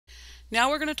Now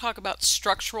we're going to talk about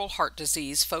structural heart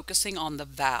disease, focusing on the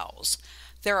valves.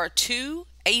 There are two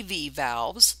AV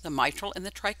valves, the mitral and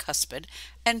the tricuspid,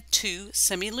 and two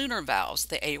semilunar valves,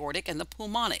 the aortic and the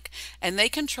pulmonic, and they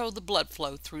control the blood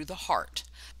flow through the heart.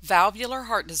 Valvular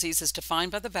heart disease is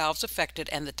defined by the valves affected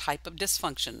and the type of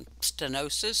dysfunction,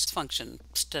 stenosis,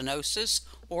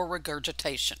 or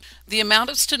regurgitation. The amount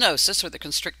of stenosis, or the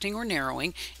constricting or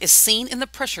narrowing, is seen in the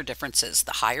pressure differences.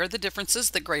 The higher the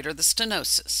differences, the greater the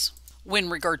stenosis.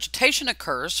 When regurgitation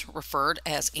occurs, referred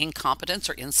as incompetence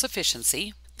or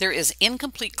insufficiency, there is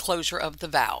incomplete closure of the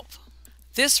valve.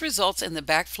 This results in the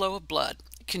backflow of blood.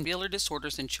 Convular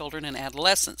disorders in children and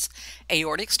adolescents.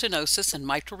 Aortic stenosis and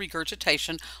mitral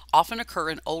regurgitation often occur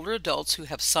in older adults who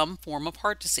have some form of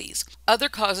heart disease. Other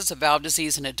causes of valve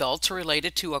disease in adults are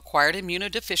related to acquired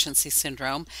immunodeficiency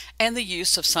syndrome and the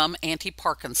use of some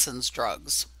anti-Parkinson's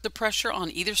drugs. The pressure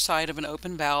on either side of an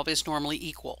open valve is normally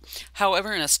equal.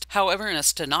 However, in a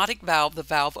stenotic valve, the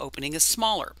valve opening is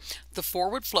smaller. The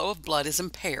forward flow of blood is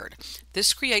impaired.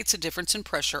 This creates a difference in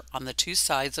pressure on the two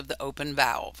sides of the open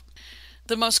valve.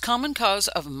 The most common cause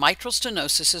of mitral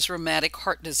stenosis is rheumatic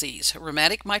heart disease.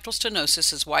 Rheumatic mitral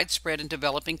stenosis is widespread in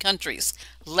developing countries.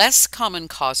 Less common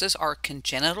causes are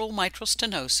congenital mitral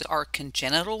stenosis,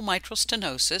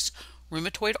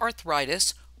 rheumatoid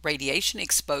arthritis, radiation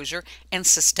exposure, and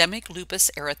systemic lupus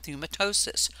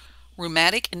erythematosus.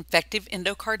 Rheumatic infective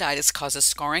endocarditis causes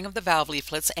scarring of the valve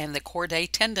leaflets and the chordae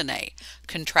tendineae.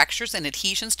 Contractures and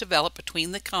adhesions develop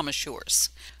between the commissures.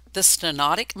 The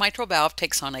stenotic mitral valve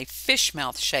takes on a fish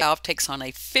mouth shape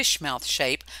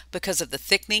because of the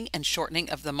thickening and shortening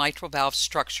of the mitral valve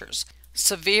structures.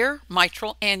 Severe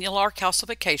mitral annular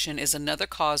calcification is another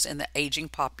cause in the aging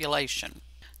population.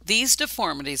 These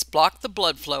deformities block the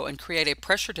blood flow and create a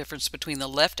pressure difference between the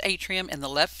left atrium and the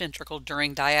left ventricle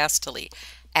during diastole.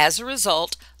 As a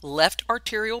result, left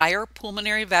arterial higher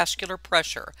pulmonary vascular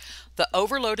pressure. The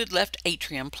overloaded left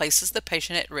atrium places the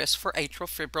patient at risk for atrial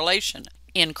fibrillation.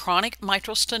 In chronic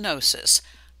mitral stenosis,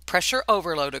 pressure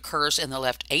overload occurs in the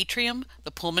left atrium,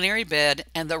 the pulmonary bed,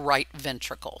 and the right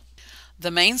ventricle.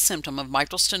 The main symptom of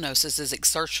mitral stenosis is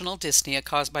exertional dyspnea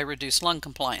caused by reduced lung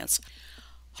compliance,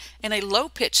 and a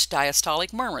low-pitched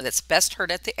diastolic murmur that's best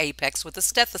heard at the apex with a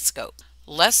stethoscope.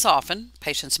 Less often,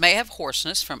 patients may have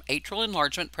hoarseness from atrial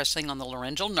enlargement pressing on the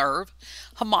laryngeal nerve,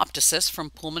 hemoptysis from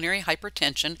pulmonary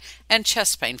hypertension, and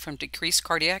chest pain from decreased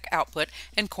cardiac output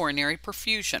and coronary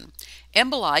perfusion.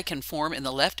 Emboli can form in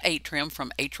the left atrium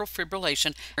from atrial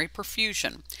fibrillation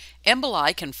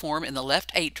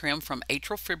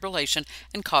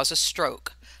and cause a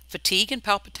stroke. Fatigue and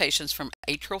palpitations from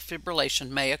atrial fibrillation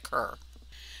may occur.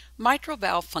 Mitral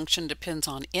valve function depends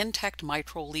on intact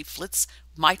mitral leaflets,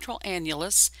 mitral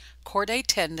annulus, chordae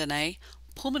tendineae,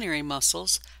 pulmonary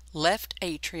muscles, left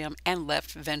atrium, and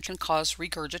left ventricle cause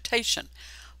regurgitation.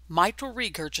 Mitral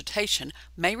regurgitation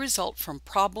may result from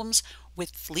problems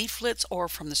with leaflets or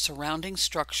from the surrounding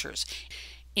structures.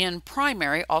 In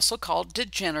primary, also called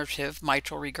degenerative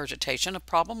mitral regurgitation, a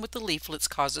problem with the leaflets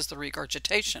causes the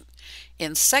regurgitation.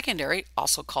 In secondary,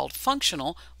 also called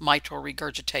functional mitral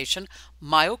regurgitation,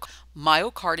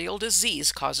 myocardial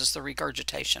disease causes the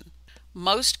regurgitation.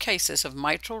 Most cases of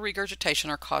mitral regurgitation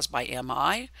are caused by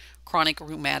MI, chronic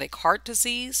rheumatic heart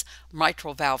disease,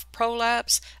 mitral valve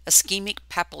prolapse, ischemic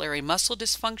papillary muscle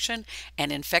dysfunction,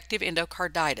 and infective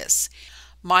endocarditis.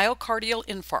 Myocardial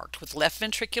infarct with left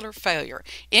ventricular failure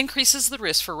increases the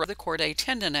risk for the chordae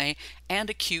tendineae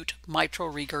and acute mitral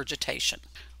regurgitation.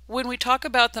 When we talk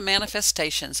about the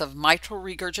manifestations of mitral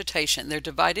regurgitation, they're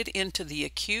divided into the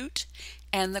acute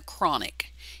and the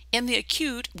chronic. In the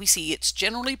acute, we see it's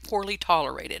generally poorly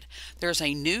tolerated. There's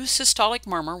a new systolic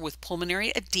murmur with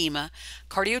pulmonary edema.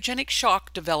 Cardiogenic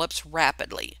shock develops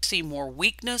rapidly. See more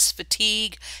weakness,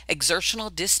 fatigue, exertional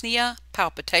dyspnea,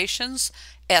 palpitations,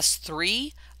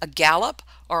 S3, a gallop,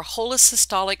 or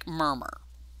holosystolic murmur.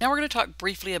 Now we're going to talk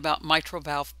briefly about mitral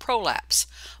valve prolapse.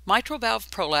 Mitral valve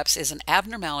prolapse is an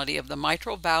abnormality of the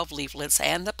mitral valve leaflets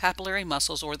and the papillary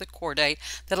muscles or the chordae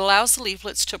that allows the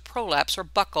leaflets to prolapse or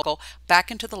buckle back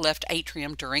into the left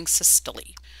atrium during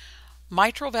systole.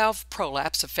 Mitral valve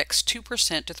prolapse affects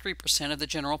 2% to 3% of the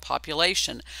general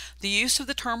population. The use of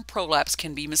the term prolapse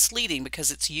can be misleading because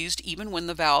it's used even when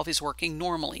the valve is working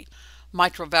normally.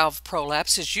 Mitral valve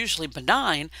prolapse is usually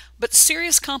benign, but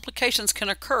serious complications can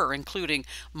occur, including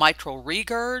mitral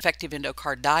regurg, infective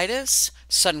endocarditis,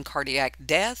 sudden cardiac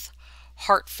death,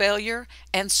 heart failure,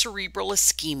 and cerebral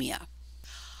ischemia.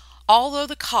 Although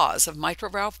the cause of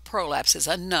mitral valve prolapse is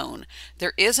unknown,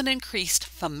 there is an increased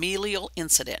familial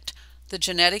incident. The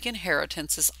genetic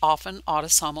inheritance is often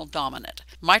autosomal dominant.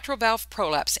 Mitral valve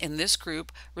prolapse in this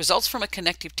group results from a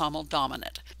connective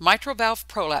dominant. Mitral valve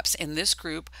prolapse in this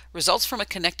group results from a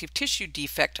connective tissue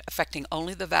defect affecting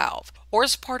only the valve, or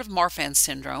as part of Marfan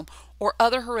syndrome or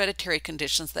other hereditary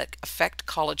conditions that affect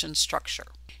collagen structure.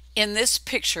 In this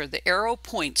picture, the arrow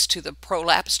points to the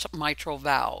prolapsed mitral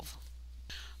valve.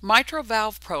 Mitral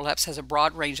valve prolapse has a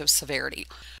broad range of severity.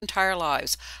 Entire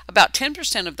lives, about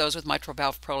 10% of those with mitral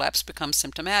valve prolapse become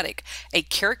symptomatic. A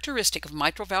characteristic of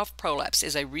mitral valve prolapse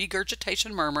is a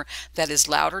regurgitation murmur that is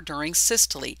louder during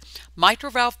systole.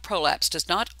 Mitral valve prolapse does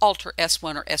not alter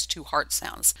S1 or S2 heart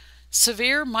sounds.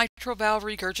 Severe mitral valve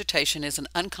regurgitation is an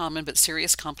uncommon but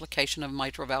serious complication of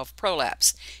mitral valve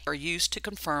prolapse. Are used to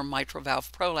confirm mitral valve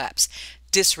prolapse.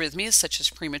 Dysrhythmias such as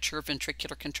premature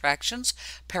ventricular contractions,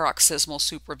 paroxysmal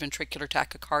supraventricular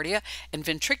tachycardia, and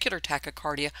ventricular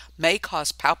tachycardia may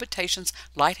cause palpitations,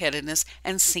 lightheadedness,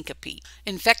 and syncope.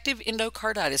 Infective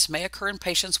endocarditis may occur in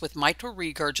patients with mitral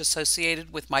regurg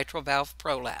associated with mitral valve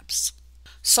prolapse.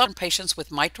 Some patients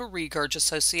with mitral regurg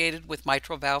associated with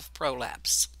mitral valve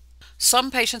prolapse.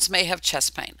 Some patients may have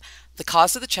chest pain. The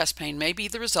cause of the chest pain may be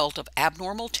the result of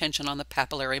abnormal tension on the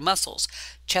papillary muscles.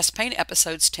 Chest pain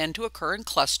episodes tend to occur in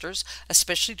clusters,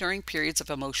 especially during periods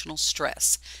of emotional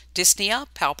stress. Dyspnea,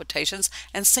 palpitations,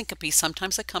 and syncope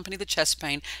sometimes accompany the chest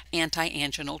pain.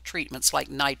 Anti-anginal treatments like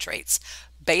nitrates.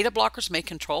 Beta blockers may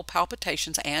control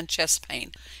palpitations and chest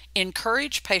pain.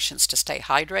 Encourage patients to stay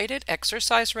hydrated,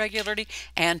 exercise regularly,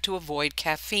 and to avoid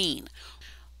caffeine.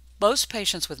 Most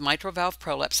patients with mitral valve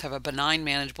prolapse have a benign,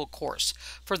 manageable course.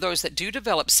 For those that do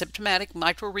develop symptomatic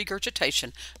mitral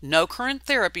regurgitation, no current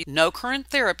therapy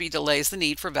delays the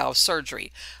need for valve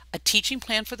surgery. A teaching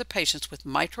plan for the patients with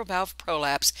mitral valve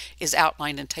prolapse is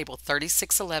outlined in Table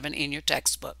 3611 in your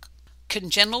textbook.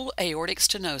 Congenital aortic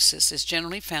stenosis is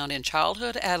generally found in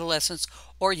childhood, adolescence,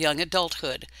 or young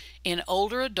adulthood. In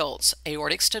older adults,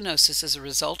 aortic stenosis is a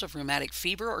result of rheumatic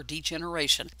fever or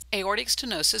degeneration. Aortic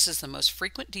stenosis is the most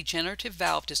frequent degenerative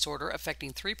valve disorder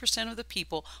affecting 3% of the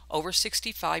people over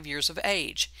 65 years of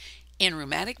age. In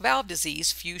rheumatic valve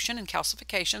disease, fusion and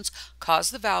calcifications cause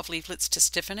the valve leaflets to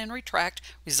stiffen and retract,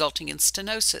 resulting in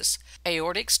stenosis.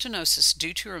 Aortic stenosis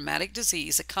due to rheumatic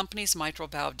disease accompanies mitral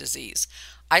valve disease.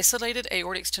 Isolated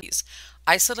aortic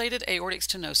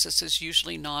stenosis is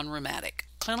usually non-rheumatic.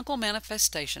 Clinical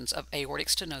manifestations of aortic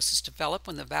stenosis develop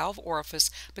when the valve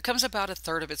orifice becomes about a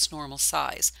third of its normal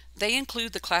size. They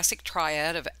include the classic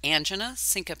triad of angina,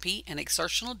 syncope, and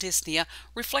exertional dyspnea,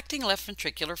 reflecting left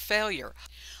ventricular failure.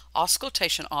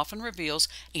 Auscultation often reveals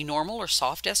a normal or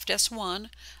soft S1,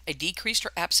 a decreased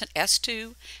or absent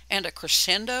S2, and a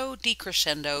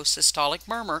crescendo-decrescendo systolic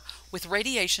murmur with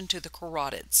radiation to the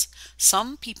carotids.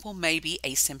 Some people may be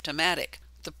asymptomatic.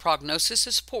 The prognosis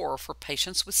is poor for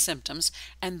patients with symptoms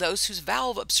and those whose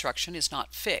valve obstruction is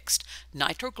not fixed.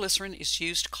 Nitroglycerin is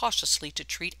used cautiously to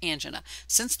treat angina,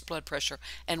 sense the blood pressure,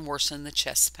 and worsen the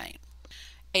chest pain.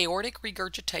 Aortic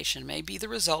regurgitation may be the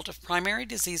result of primary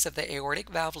disease of the aortic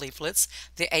valve leaflets,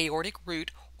 the aortic root,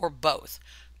 or both.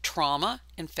 Trauma,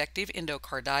 infective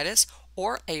endocarditis,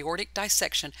 or aortic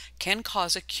dissection can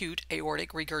cause acute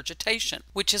aortic regurgitation,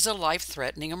 which is a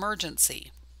life-threatening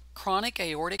emergency. Chronic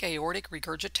aortic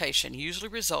regurgitation usually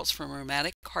results from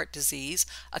rheumatic heart disease,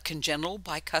 a congenital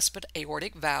bicuspid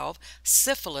aortic valve,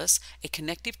 syphilis, a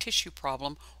connective tissue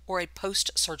problem, or a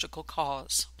post-surgical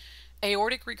cause.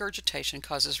 Aortic regurgitation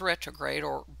causes retrograde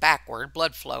or backward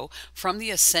blood flow from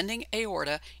the ascending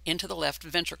aorta into the left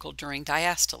ventricle during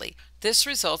diastole. This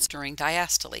results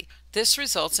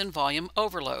in volume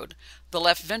overload. The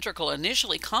left ventricle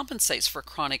initially compensates for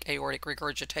chronic aortic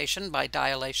regurgitation by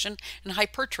dilation and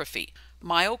hypertrophy.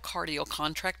 Myocardial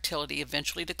contractility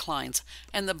eventually declines,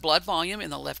 and the blood volume in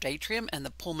the left atrium and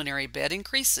the pulmonary bed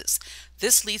increases.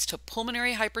 This leads to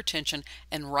pulmonary hypertension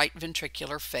and right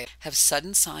ventricular failure. Have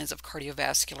sudden signs of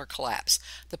cardiovascular collapse.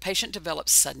 The patient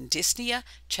develops sudden dyspnea,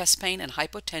 chest pain, and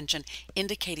hypotension,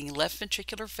 indicating left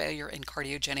ventricular failure and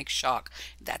cardiogenic shock.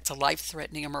 That's a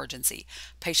life-threatening emergency.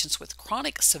 Patients with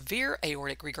chronic severe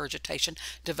aortic regurgitation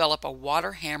develop a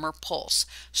water hammer pulse,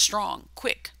 strong,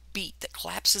 quick beat that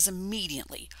collapses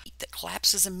immediately.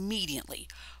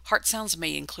 Heart sounds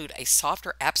may include a soft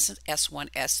or absent S1,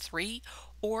 S3,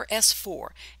 or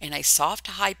S4, and a soft,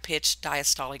 high-pitched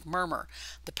diastolic murmur.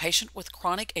 The patient with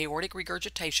chronic aortic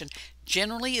regurgitation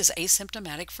generally is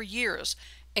asymptomatic for years.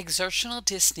 Exertional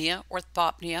dyspnea,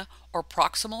 orthopnea, or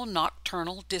proximal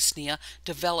nocturnal dyspnea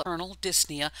develop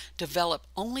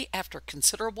only after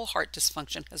considerable heart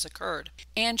dysfunction has occurred.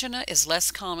 Angina is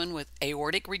less common with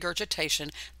aortic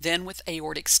regurgitation than with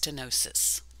aortic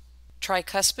stenosis.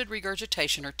 Tricuspid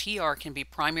regurgitation, or TR, can be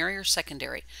primary or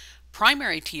secondary.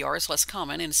 Primary TR is less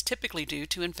common and is typically due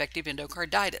to infective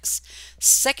endocarditis.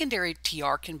 Secondary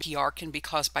TR can be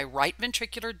caused by right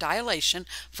ventricular dilation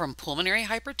from pulmonary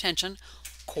hypertension,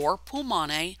 cor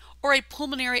pulmonale, or a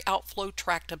pulmonary outflow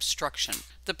tract obstruction.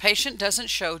 The patient doesn't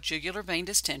show jugular vein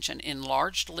distension,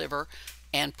 enlarged liver,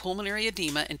 and pulmonary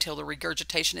edema until the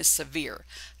regurgitation is severe.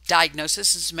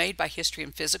 Diagnosis is made by history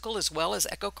and physical as well as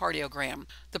echocardiogram,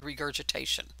 the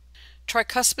regurgitation.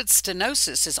 Tricuspid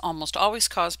stenosis is almost always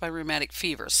caused by rheumatic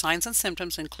fever. Signs and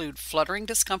symptoms include fluttering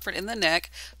discomfort in the neck,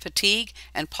 fatigue,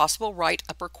 and possible right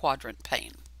upper quadrant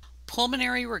pain.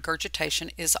 Pulmonary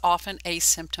regurgitation is often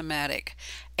asymptomatic.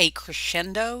 A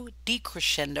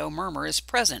crescendo-decrescendo murmur is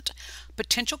present.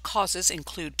 Potential causes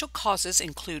include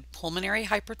pulmonary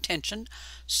hypertension,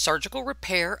 surgical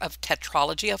repair of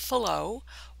tetralogy of Fallot,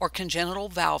 or congenital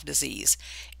valve disease.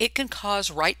 It can cause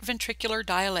right ventricular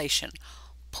dilation.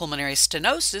 Pulmonary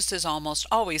stenosis is almost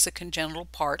always a congenital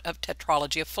part of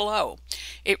tetralogy of Fallot.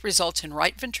 It results in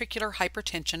right ventricular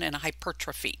hypertension and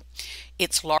hypertrophy.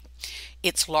 It's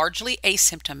largely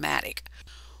asymptomatic.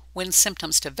 When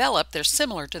symptoms develop, they're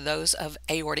similar to those of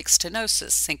aortic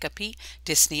stenosis, syncope,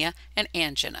 dyspnea, and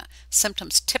angina.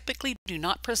 Symptoms typically do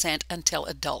not present until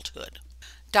adulthood.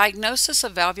 Diagnosis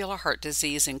of valvular heart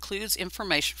disease includes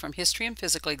information from history and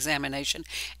physical examination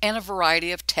and a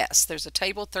variety of tests. There's a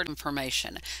table 30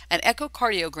 information. An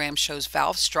echocardiogram shows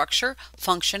valve structure,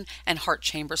 function, and heart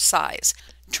chamber size.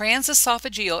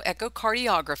 Transesophageal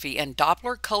echocardiography and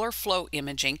Doppler color flow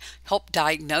imaging help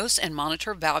diagnose and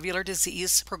monitor valvular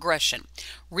disease progression.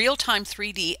 Real-time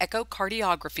 3D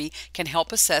echocardiography can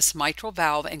help assess mitral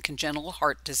valve and congenital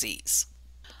heart disease.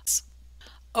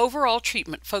 Overall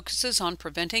treatment focuses on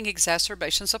preventing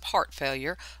exacerbations of heart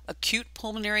failure, acute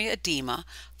pulmonary edema,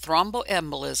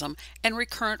 thromboembolism, and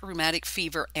recurrent rheumatic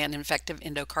fever and infective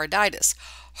endocarditis.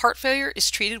 Heart failure is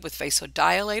treated with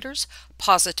vasodilators,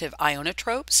 positive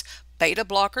ionotropes, beta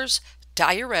blockers,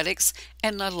 diuretics,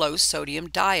 and a low sodium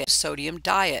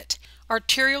diet.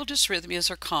 Arterial dysrhythmias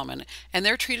are common, and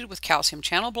they're treated with calcium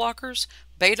channel blockers,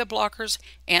 beta blockers,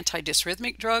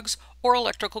 antidysrhythmic drugs, or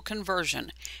electrical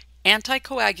conversion.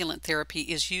 Anticoagulant therapy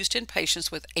is used in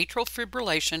patients with atrial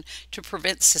fibrillation to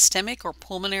prevent systemic or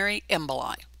pulmonary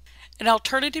emboli. An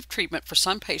alternative treatment for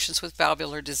some patients with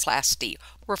valvular dysplasty,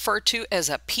 referred to as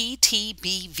a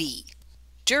PTBV.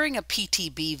 During a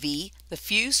PTBV, the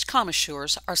fused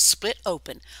commissures are split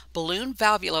open. Balloon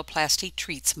valvuloplasty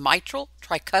treats mitral,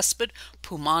 tricuspid,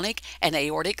 pulmonic, and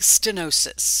aortic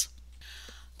stenosis.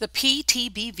 The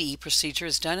PTBV procedure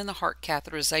is done in the heart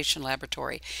catheterization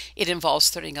laboratory. It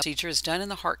involves threading a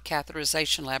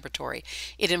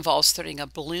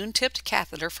balloon-tipped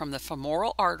catheter from the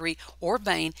femoral artery or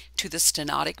vein to the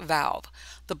stenotic valve.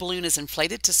 The balloon is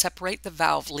inflated to separate the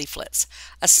valve leaflets.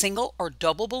 A single or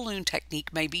double balloon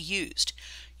technique may be used.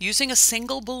 Using a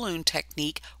single balloon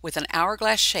technique with an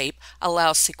hourglass shape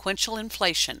allows sequential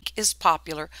inflation. It is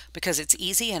popular because it's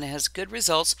easy and has good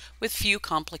results with few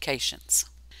complications.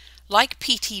 Like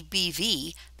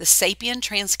PTBV, the Sapien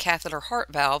transcatheter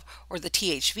heart valve, or the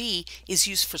THV, is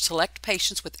used for select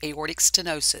patients with aortic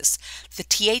stenosis. The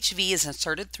THV is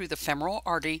inserted through the femoral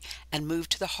artery and moved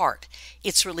to the heart.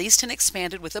 It's released and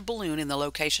expanded with a balloon in the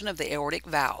location of the aortic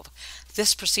valve.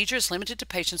 This procedure is limited to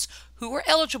patients who are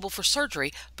eligible for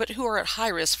surgery but who are at high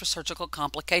risk for surgical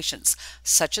complications,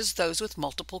 such as those with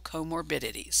multiple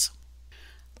comorbidities.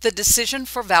 The decision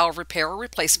for valve repair or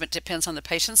replacement depends on the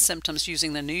patient's symptoms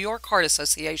using the New York Heart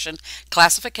Association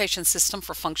classification system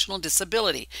for functional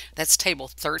disability. That's table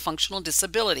 30 functional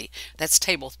disability. That's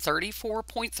table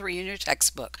 34.3 in your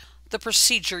textbook. The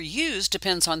procedure used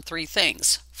depends on three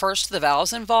things. First, the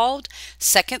valves involved.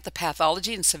 Second, the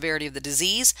pathology and severity of the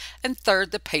disease. And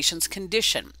third, the patient's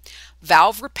condition.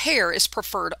 Valve repair is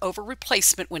preferred over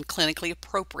replacement when clinically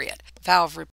appropriate.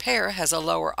 Valve repair has a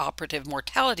lower operative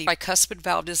mortality than tricuspid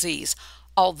valve disease.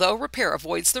 Although repair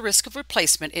avoids the risk of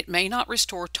replacement, it may not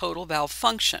restore total valve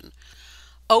function.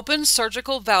 Open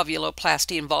surgical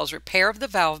valvuloplasty involves repair of the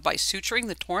valve by suturing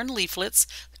the torn leaflets,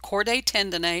 chordae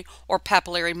tendineae, or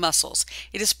papillary muscles.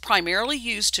 It is primarily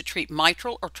used to treat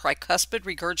mitral or tricuspid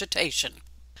regurgitation.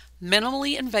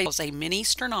 Minimally invasive is a mini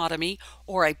sternotomy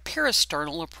or a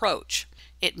peristernal approach.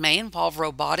 It may involve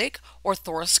robotic or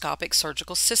thoracoscopic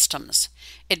surgical systems.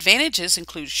 Advantages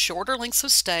include shorter lengths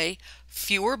of stay,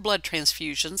 fewer blood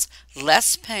transfusions,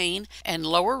 less pain, and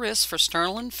lower risk for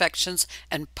sternal infections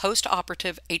and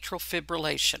post-operative atrial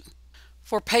fibrillation.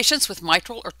 For patients with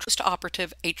mitral or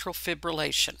post-operative atrial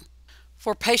fibrillation.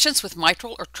 For patients with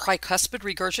mitral or tricuspid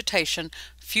regurgitation,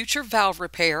 future valve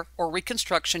repair or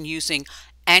reconstruction using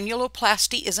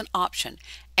Annuloplasty is an option.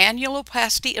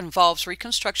 Annuloplasty involves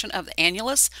reconstruction of the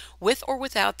annulus with or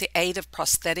without the aid of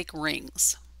prosthetic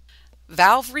rings.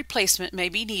 Valve replacement may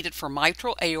be needed for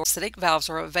mitral aortic valves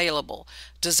are available.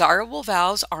 Desirable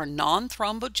valves are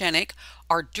non-thrombogenic,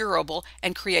 are durable,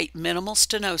 and create minimal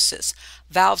stenosis.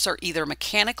 Valves are either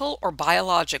mechanical or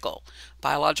biological.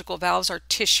 Biological valves are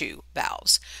tissue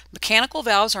valves. Mechanical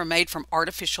valves are made from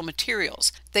artificial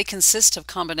materials. They consist of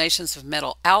combinations of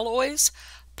metal alloys,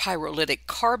 pyrolytic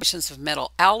carbonations of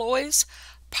metal alloys,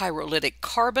 pyrolytic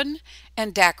carbon,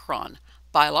 and Dacron.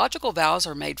 Biological valves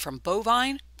are made from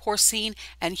bovine, porcine,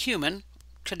 and human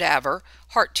cadaver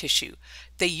heart tissue.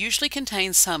 They usually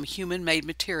contain some human-made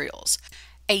materials.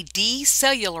 A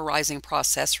decellularizing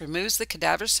process removes the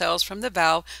cadaver cells from the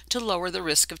valve to lower the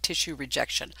risk of tissue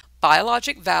rejection.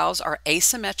 Biologic valves are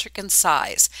asymmetric in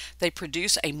size. They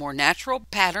produce a more natural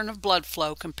pattern of blood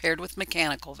flow compared with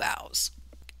mechanical valves.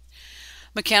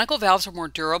 Mechanical valves are more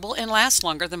durable and last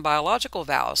longer than biological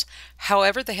valves.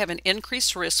 However, they have an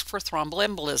increased risk for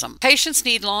thromboembolism. Patients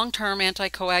need long-term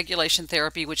anticoagulation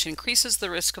therapy, which increases the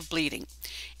risk of bleeding.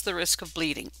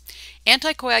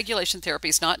 Anticoagulation therapy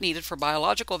is not needed for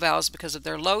biological valves because of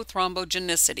their low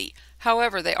thrombogenicity.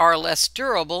 However, they are less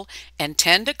durable and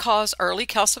tend to cause early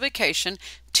calcification,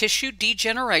 tissue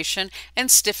degeneration,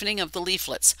 and stiffening of the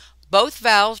leaflets. Both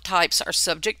valve types are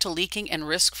subject to leaking and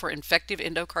risk for infective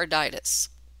endocarditis.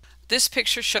 This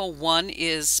picture shows one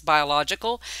is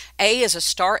biological. A is a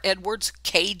Starr-Edwards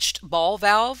caged ball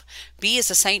valve. B is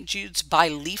a St. Jude's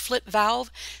bileaflet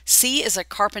valve. C is a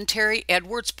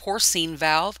Carpentier-Edwards porcine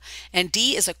valve. And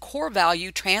D is a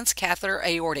core-value transcatheter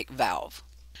aortic valve.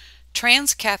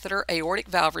 Transcatheter aortic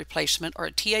valve replacement, or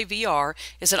a TAVR,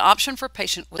 is an option for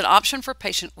patient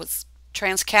with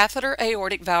transcatheter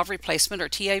aortic valve replacement, or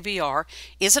TAVR,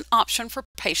 is an option for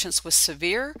patients with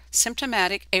severe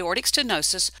symptomatic aortic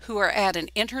stenosis who are at an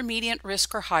intermediate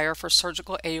risk or higher for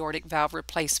surgical aortic valve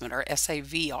replacement, or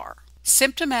SAVR.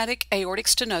 Symptomatic aortic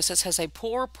stenosis has a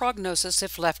poor prognosis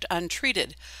if left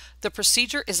untreated. The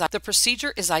procedure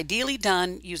is ideally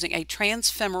done using a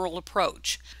transfemoral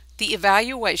approach. The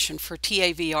evaluation for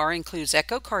TAVR includes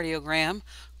echocardiogram,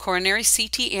 coronary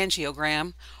CT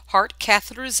angiogram, heart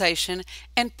catheterization,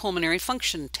 and pulmonary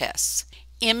function tests.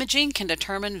 Imaging can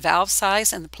determine valve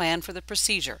size and the plan for the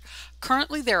procedure.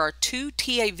 Currently, there are 2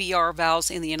 TAVR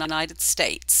valves in the United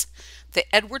States.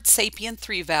 The Edwards SAPIEN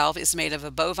 3 valve is made of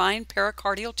a bovine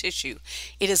pericardial tissue.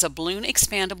 It is a balloon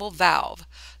expandable valve.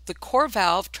 The core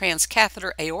valve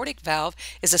transcatheter aortic valve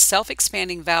is a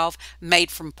self-expanding valve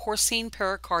made from porcine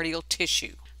pericardial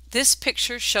tissue. This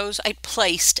picture shows a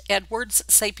placed Edwards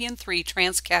SAPIEN 3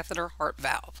 transcatheter heart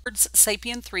valve. Edwards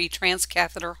SAPIEN 3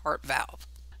 transcatheter heart valve.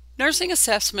 Nursing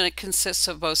assessment consists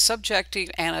of both subjective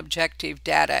and objective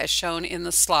data as shown in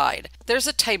the slide. There's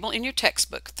a table in your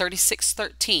textbook,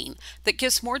 3613, that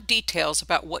gives more details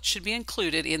about what should be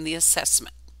included in the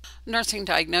assessment. Nursing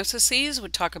diagnoses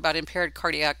would talk about impaired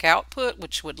cardiac output,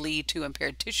 which would lead to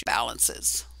impaired tissue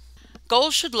balances.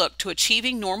 Goals should look to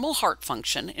achieving normal heart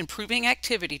function, improving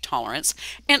activity tolerance,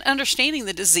 and understanding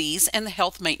the disease and the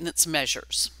health maintenance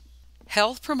measures.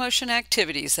 Health promotion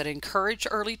activities that encourage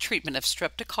early treatment of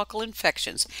streptococcal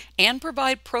infections and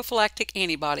provide prophylactic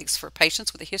antibiotics for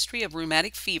patients with a history of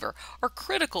rheumatic fever are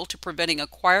critical to preventing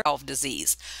acquired valve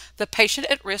disease. The patient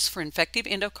at risk for infective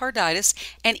endocarditis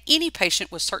and any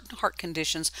patient with certain heart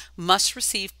conditions must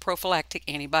receive prophylactic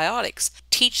antibiotics.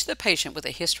 Teach the patient with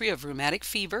a history of rheumatic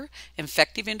fever,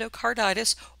 infective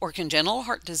endocarditis, or congenital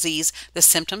heart disease the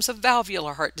symptoms of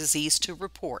valvular heart disease to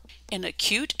report. In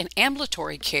acute and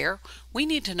ambulatory care, we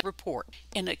need to know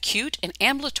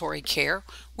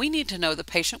the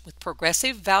patient with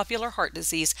progressive valvular heart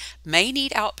disease may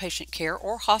need outpatient care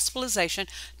or hospitalization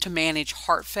to manage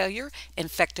heart failure,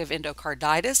 infective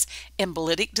endocarditis,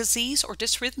 embolytic disease, or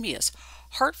dysrhythmias.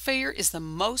 Heart failure is the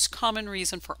most common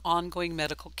reason for ongoing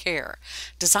medical care.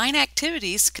 Design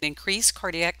activities can increase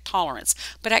cardiac tolerance,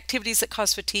 but activities that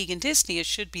cause fatigue and dyspnea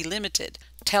should be limited.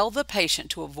 Tell the patient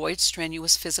to avoid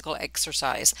strenuous physical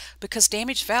exercise because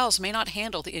damaged valves may not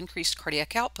handle the increased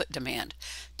cardiac output demand.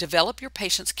 Develop your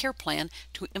patient's care plan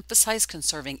to emphasize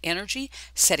conserving energy,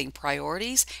 setting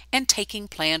priorities, and taking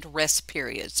planned rest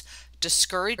periods.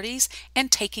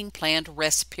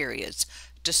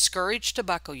 Discourage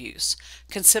tobacco use.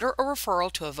 Consider a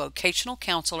referral to a vocational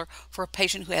counselor for a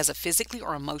patient who has a physically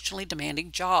or emotionally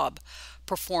demanding job.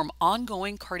 Perform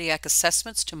ongoing cardiac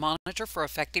assessments to monitor for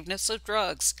effectiveness of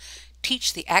drugs.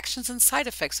 Teach the actions and side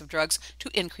effects of drugs to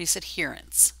increase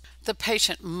adherence. The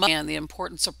patient must understand the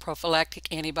importance of prophylactic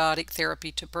antibiotic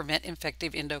therapy to prevent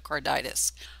infective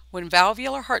endocarditis. When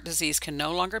valvular heart disease can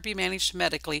no longer be managed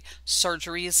medically,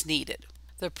 surgery is needed.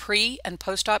 The pre- and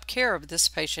post-op care of this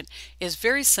patient is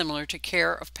very similar to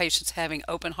care of patients having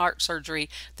open heart surgery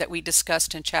that we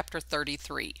discussed in Chapter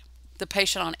 33. The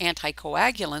patient on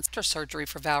anticoagulants after surgery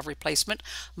for valve replacement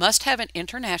must have an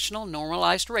international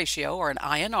normalized ratio, or an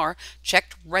INR,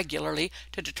 checked regularly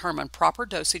to determine proper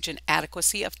dosage and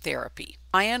adequacy of therapy.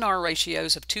 INR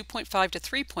ratios of 2.5 to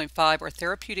 3.5 are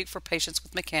therapeutic for patients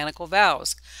with mechanical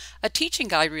valves. A teaching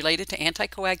guide related to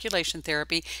anticoagulation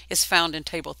therapy is found in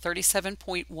Table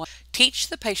 37.1. Teach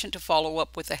the patient to follow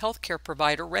up with a healthcare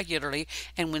provider regularly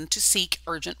and when to seek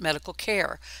urgent medical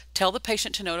care. Tell the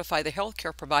patient to notify the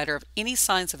healthcare provider of any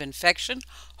signs of infection,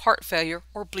 heart failure,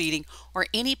 or bleeding, or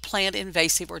any planned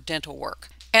invasive or dental work.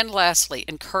 And lastly,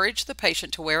 encourage the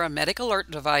patient to wear a Medic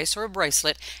Alert device or a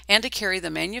bracelet and to carry the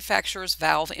manufacturer's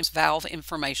valve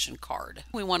information card.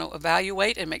 We want to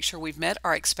evaluate and make sure we've met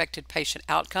our expected patient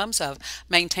outcomes of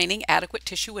maintaining adequate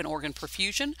tissue and organ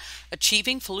perfusion,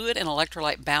 achieving fluid and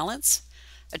electrolyte balance,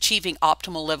 achieving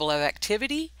optimal level of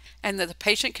activity, and that the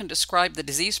patient can describe the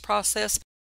disease process